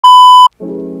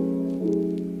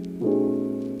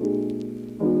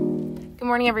Good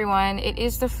morning, everyone. It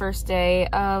is the first day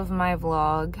of my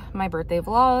vlog, my birthday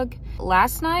vlog.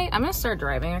 Last night, I'm gonna start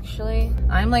driving actually.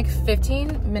 I'm like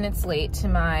 15 minutes late to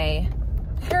my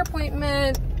hair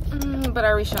appointment, but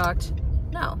are we shocked?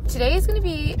 No. Today is gonna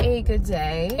be a good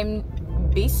day. I'm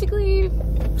basically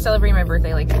celebrating my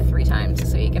birthday like 3 times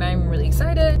this week and I'm really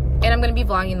excited. And I'm gonna be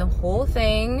vlogging the whole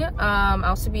thing. I'll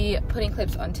also be putting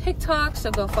clips on TikTok,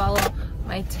 so go follow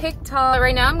my TikTok.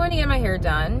 Right now I'm going to get my hair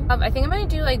done. I think I'm gonna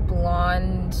do like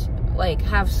blonde, like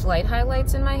have slight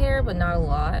highlights in my hair, but not a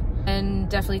lot. And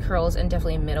definitely curls and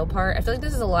definitely a middle part. I feel like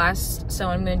this is the last sew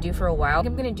I'm gonna do for a while. I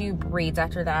think I'm gonna do braids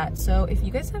after that. So if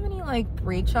you guys have any like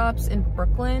braid shops in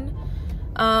Brooklyn,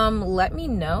 let me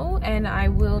know and I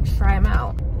will try them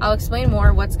out. I'll explain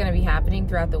more what's gonna be happening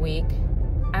throughout the week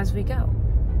as we go.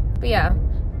 But yeah,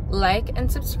 like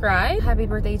and subscribe. Happy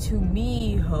birthday to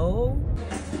me, ho.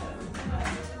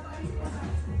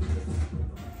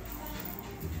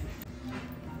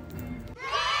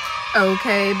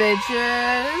 Okay,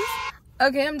 bitches.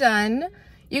 Okay, I'm done.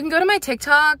 You can go to my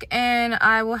TikTok and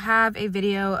I will have a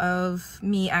video of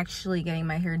me actually getting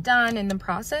my hair done in the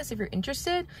process if you're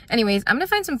interested. Anyways, I'm gonna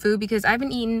find some food because I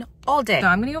haven't eaten all day. So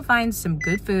I'm gonna go find some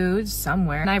good food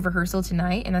somewhere. And I have rehearsal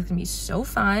tonight and that's gonna be so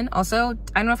fun. Also,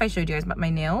 I don't know if I showed you guys, but my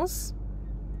nails.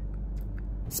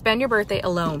 Spend your birthday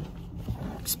alone.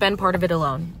 Spend part of it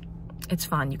alone. It's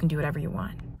fun, you can do whatever you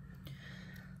want.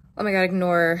 Oh my God,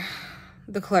 ignore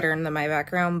the clutter in my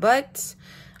background, but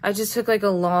I just took like a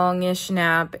longish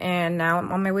nap and now I'm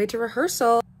on my way to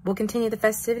rehearsal. We'll continue the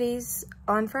festivities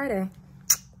on Friday.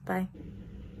 Bye.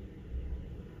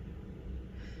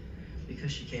 Because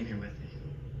she came here with me.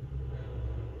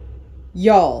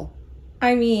 Y'all,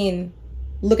 I mean,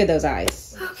 look at those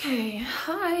eyes. Okay,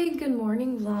 hi, good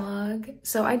morning vlog.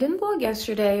 So I didn't vlog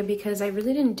yesterday because I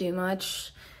really didn't do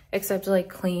much except to like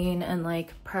clean and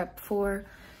like prep for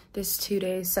this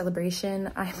 2-day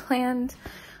celebration I planned.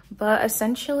 But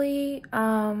essentially,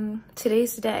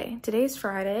 today's the day. Today's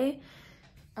Friday.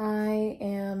 I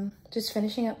am just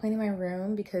finishing up cleaning my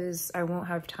room because I won't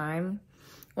have time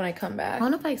when I come back. I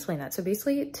don't know if I explained that. So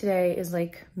basically today is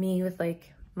like me with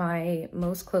like my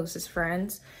most closest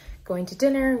friends going to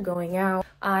dinner, going out.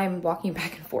 I'm walking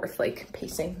back and forth, like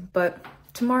pacing. But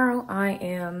tomorrow I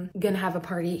am gonna have a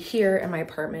party here in my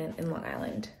apartment in Long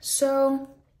Island. So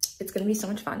it's gonna be so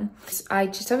much fun. I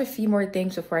just have a few more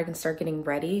things before I can start getting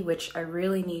ready, which I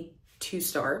really need to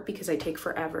start because I take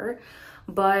forever.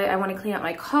 But I wanna clean out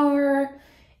my car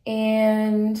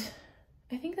and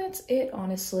I think that's it,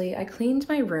 honestly. I cleaned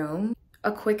my room,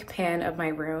 a quick pan of my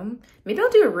room. Maybe I'll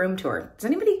do a room tour. Does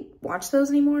anybody watch those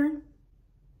anymore?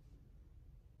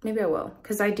 Maybe I will,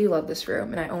 because I do love this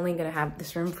room and I'm only gonna have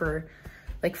this room for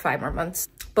like 5 more months.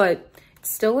 But it's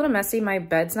still a little messy. My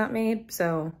bed's not made,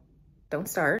 so don't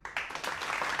start.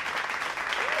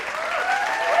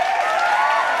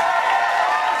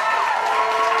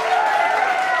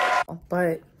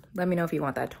 But let me know if you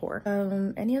want that tour.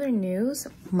 Any other news?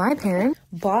 My parents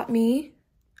bought me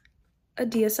a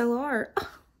DSLR. Oh,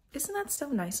 isn't that so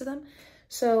nice of them?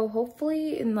 So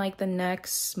hopefully in like the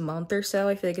next month or so,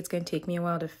 I feel like it's gonna take me a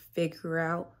while to figure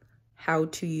out how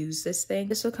to use this thing.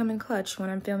 This will come in clutch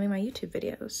when I'm filming my YouTube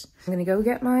videos. I'm gonna go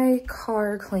get my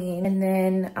car clean and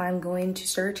then I'm going to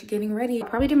start getting ready. I'll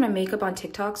probably do my makeup on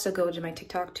TikTok, so go to my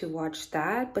TikTok to watch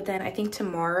that. But then I think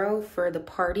tomorrow for the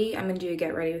party, I'm gonna do a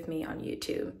get ready with me on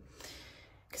YouTube.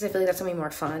 Because I feel like that's gonna be more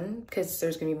fun because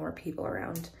there's gonna be more people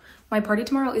around. My party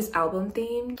tomorrow is album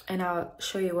themed and I'll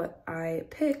show you what I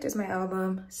picked as my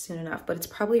album soon enough, but it's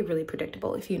probably really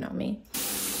predictable if you know me.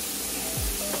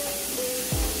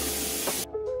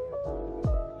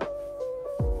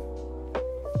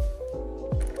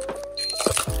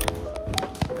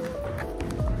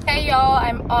 Hey y'all,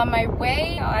 I'm on my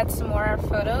way. I'll add some more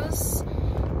photos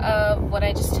of what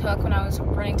I just took when I was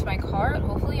running to my car.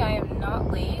 Hopefully I am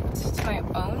not late to my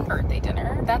own birthday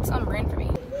dinner. That's on brand for me.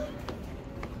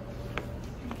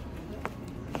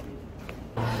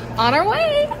 On our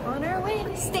way! On our way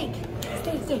to steak.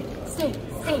 Steak, steak, steak,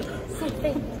 steak, steak,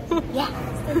 steak. Yeah,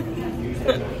 steak.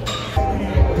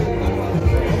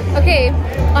 Okay,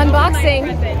 unboxing.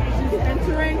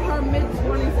 Entering her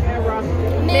mid-20s era.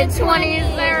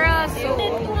 Mid-20s era. So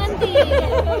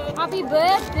Mid-20s. Happy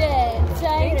birthday.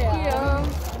 thank you.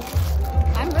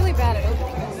 I'm really bad at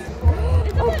opening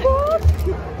this. Oh God!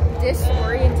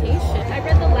 Disorientation. I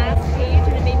read the last page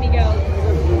and it made me go,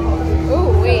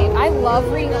 Oh wait, I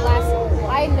love reading the last.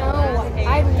 I know.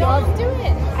 I love do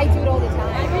it. I do it all the I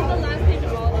time. read the last page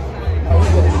all the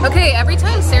time. Okay, every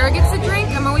time Sarah gets a drink,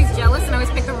 I'm always jealous and I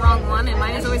always pick the wrong one, and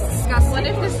mine is always disgusting. What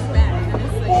if this is bad? And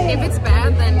it's like, If it's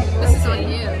bad, then this is on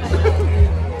you.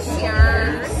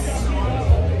 Cheers.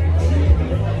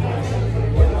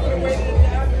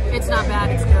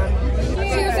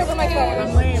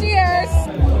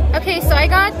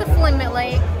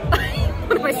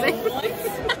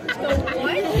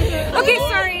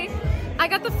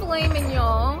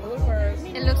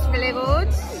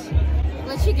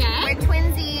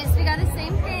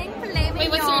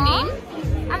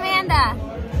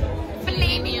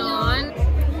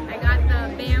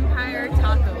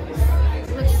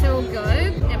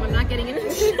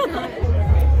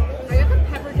 got the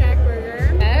pepper jack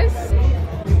burger. Yes.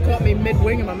 You caught me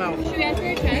mid-wing in my mouth. Should we ask for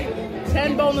a check?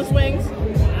 10 boneless wings.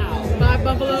 5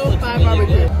 buffalo, 5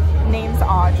 barbecue. Name's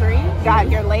Audrey. Got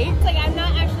here late. It's like I'm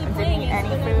not actually Didn't playing eat it. any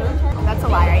food. That's a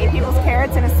lie. I ate people's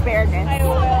carrots and asparagus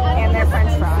and their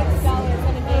french fries.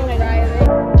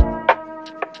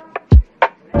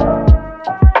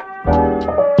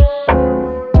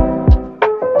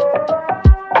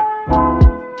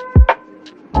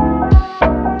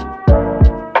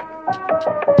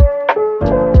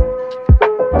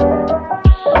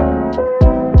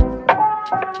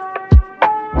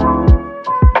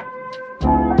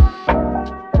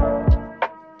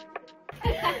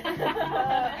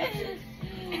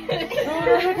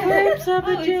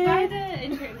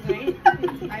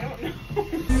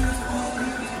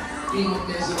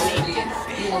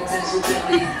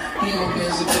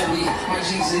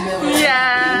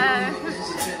 Yeah.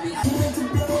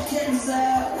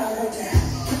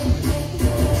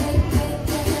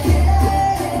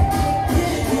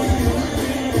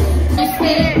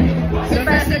 The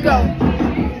best to go.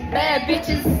 Bad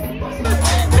bitches.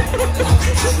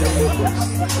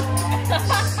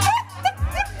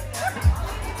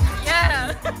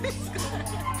 Yeah.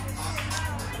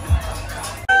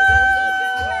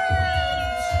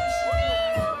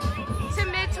 To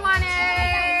mid-20s.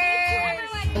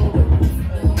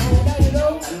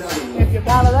 If you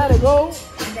gotta let it go.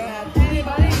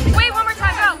 Wait, one more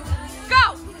time. Go.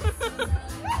 Go.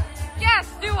 Yes,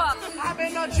 do up. Hop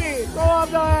in the G. Go up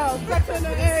the L. Sex in the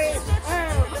A.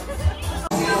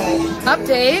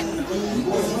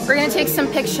 Update. We're gonna take some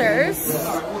pictures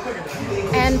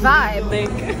and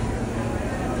vibe.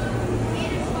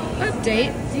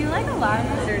 Update. Do you like a lot?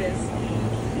 There it is.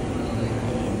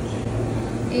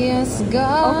 Yes, go.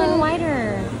 Open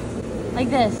wider. Like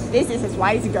this. This is as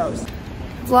wide as it goes.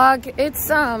 Vlog, it's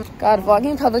God,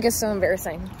 vlogging in public is so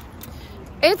embarrassing.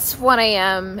 It's 1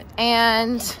 a.m.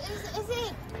 and Is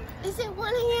it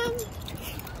 1 a.m.?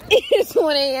 it's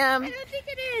 1 a.m. I don't think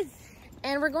it is.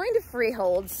 and we're going to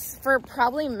Freeholds for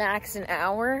probably max an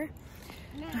hour.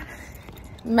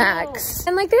 Max.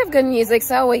 And like they have good music,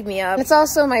 so that'll wake me up. It's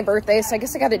also my birthday, so I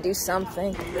guess I gotta do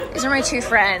something. These are my two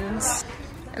friends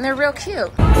and they're real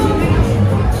cute.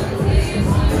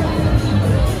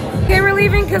 Okay, we're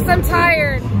leaving because I'm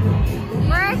tired.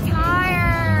 We're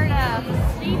tired.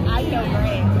 I feel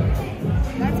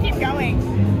great. Let's keep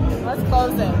going. Let's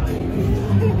close it.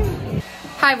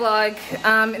 Hi vlog.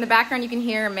 In the background you can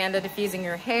hear Amanda diffusing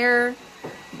her hair,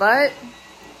 but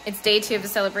it's day 2 of the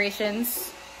celebrations.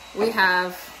 We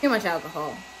have too much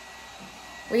alcohol.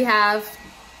 We have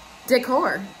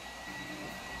decor.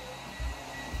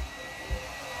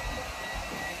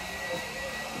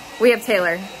 We have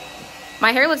Taylor.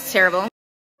 My hair looks terrible.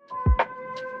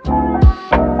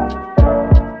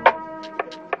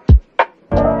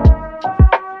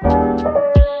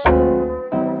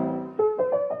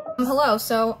 Hello,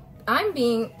 so I'm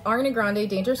being Ariana Grande,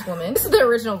 Dangerous Woman. This is the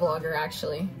original vlogger,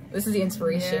 actually. This is the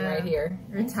inspiration right here.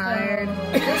 Retired.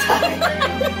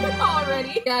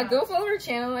 Already. Yeah, go follow her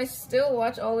channel. I still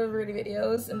watch all of her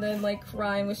videos and then like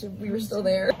crying wish we were still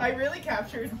there. I really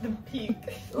captured the peak.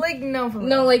 Like, no, for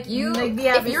No, like you, Like, the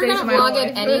if you're stage gonna of my vlog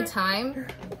at life. any time,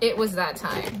 it was that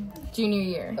time. Junior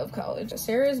year of college.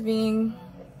 Sarah's being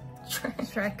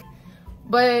Shrek.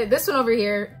 But this one over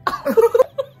here.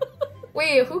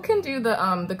 Wait, who can do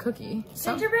the cookie?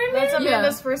 Gingerbread man? That's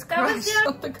Amanda's first That was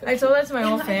crush. I told that to my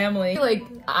whole family. Like,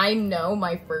 I know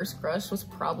my first crush was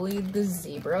probably the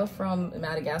zebra from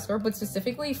Madagascar, but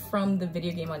specifically from the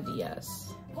video game on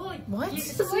DS. Holy, What?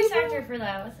 He's the voice actor for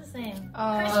that. What's his name?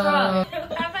 Chris Rock.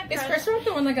 Is Chris Rock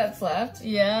the one that got slapped?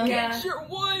 Yeah. Yeah. Get your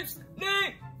wife's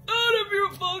name out of your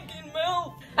fucking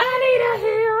mouth. I need a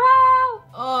hero!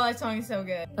 Oh, that song is so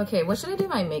good. Okay, what should I do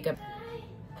my makeup?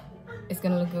 It's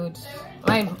gonna look good.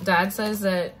 My dad says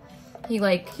that he's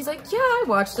like, yeah, I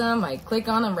watch them. I click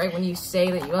on them right when you say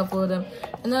that you upload them,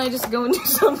 and then I just go and do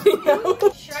something else.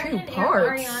 Shrek Two and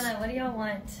parts. Ariana, what do y'all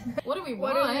want? What do we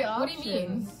What want? are the What do you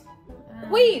mean? options?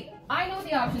 Wait, I know what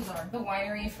the options are. The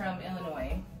winery from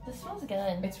Illinois. This smells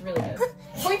good. It's really good.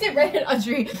 Point it right at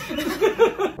Audrey.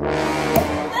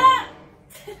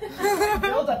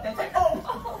 Build up. That's like,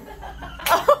 oh.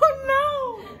 Oh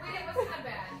no! Wait, it wasn't that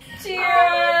bad.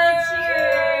 Cheers!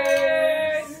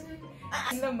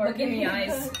 Cheers! Look in the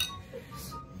eyes.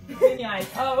 In the eyes.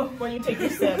 Oh, when you take your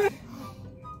sip.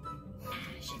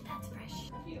 Shit, that's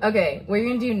fresh. Okay, what you're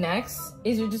gonna do next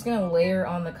is you're just gonna layer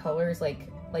on the colors like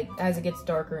as it gets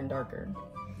darker and darker.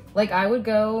 Like I would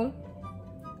go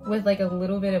with like a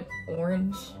little bit of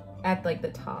orange at like the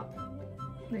top.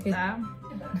 Like that.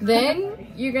 Then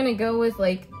you're gonna go with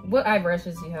like, what eye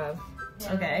brushes do you have?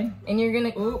 Okay. And you're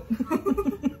gonna, ooh.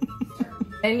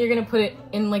 And you're gonna put it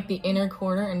in like the inner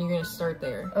corner and you're gonna start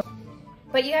there.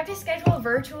 But you have to schedule a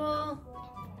virtual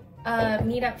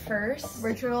meetup first.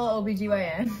 Virtual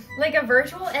OBGYN. Like a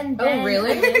virtual and then... Oh,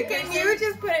 really? Can you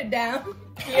just put it down?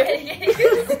 You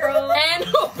scroll. And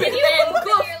open Can you and open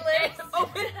close. your lips? And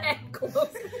open and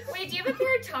close. Wait, do you have a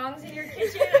pair of tongs in your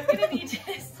kitchen? I'm gonna need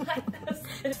to slide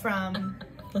those. From,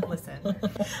 listen,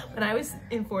 when I was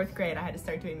in 4th grade, I had to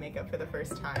start doing makeup for the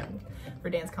first time for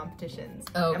dance competitions.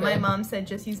 Okay. And my mom said,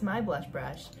 just use my blush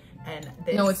brush. And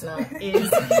this No, it's not. is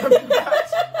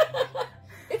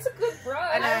It's a good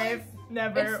brush. and I've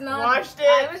never It's not- washed it.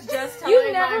 I was just telling You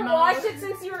my never mom. washed it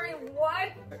since you were in what?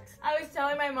 I was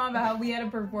telling my mom about how we had a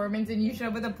performance and you showed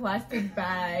up with a plastic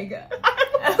bag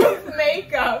of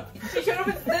makeup. She showed up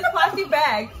with this plastic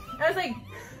bag. I was like,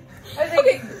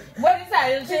 okay, what is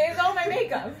that? It's all my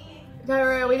makeup.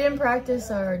 Kyra, we didn't practice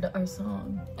our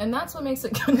song. And that's what makes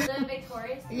it good. The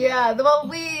Victoria's. Yeah, well,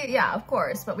 yeah, of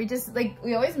course, but we just, like,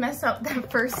 we always mess up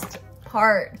that first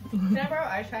part. Can I borrow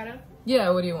eyeshadow? Yeah,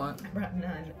 what do you want? I brought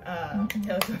none.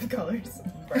 Taylor Swift colors.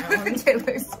 Brown.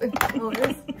 Taylor Swift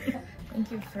colors.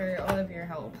 Thank you for all of your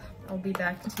help. I'll be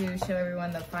back to show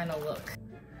everyone the final look.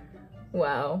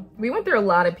 Wow. We went through a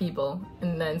lot of people.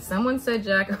 And then someone said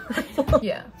Jack.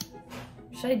 Yeah.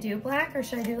 Should I do black or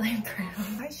should I do like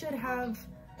brown? I should have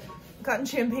gotten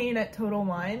champagne at Total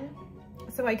Wine,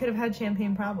 so I could have had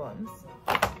champagne problems.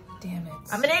 Damn it.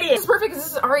 I'm an idiot. This is perfect because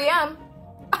this is REM.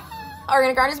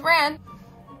 Ariana Grande's brand.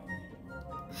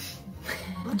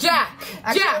 Jack!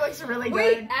 Actually, Jack! it looks really good.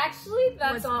 Wait, actually,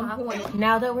 that's on point.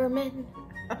 Now that we're men.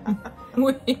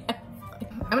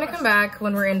 I'm gonna come back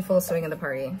when we're in full swing of the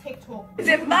party. Is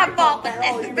it my fault that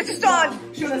this bitch is done?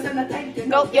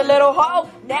 Nope, you little hoe.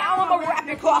 Now I'm a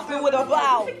rapping coffin with a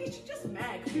bow. She's just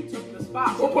mad because you took the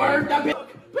spot. Word, that bitch.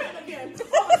 Mad again.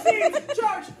 Overseas,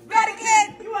 church. Mad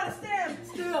again. You wanna stand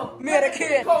still. Mad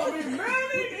again. Call me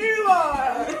Manny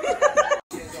Eli.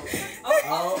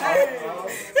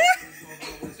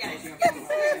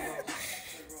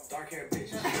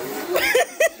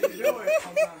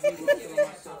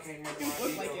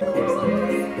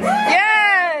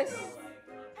 Yes!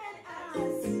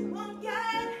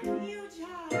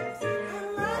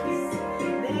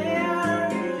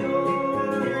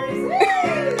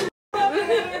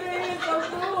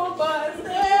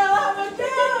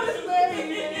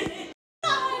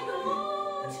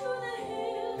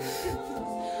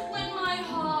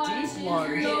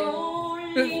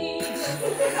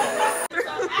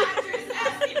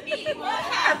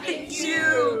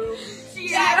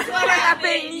 That's what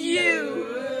happened to you.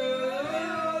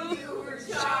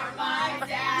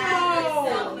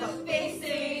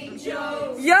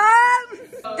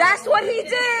 Yup! That's what he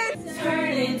did!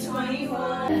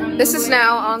 This is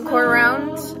now encore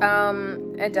round,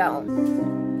 Adele.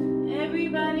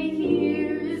 Everybody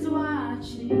here is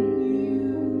watching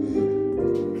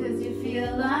you, 'cause you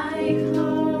feel like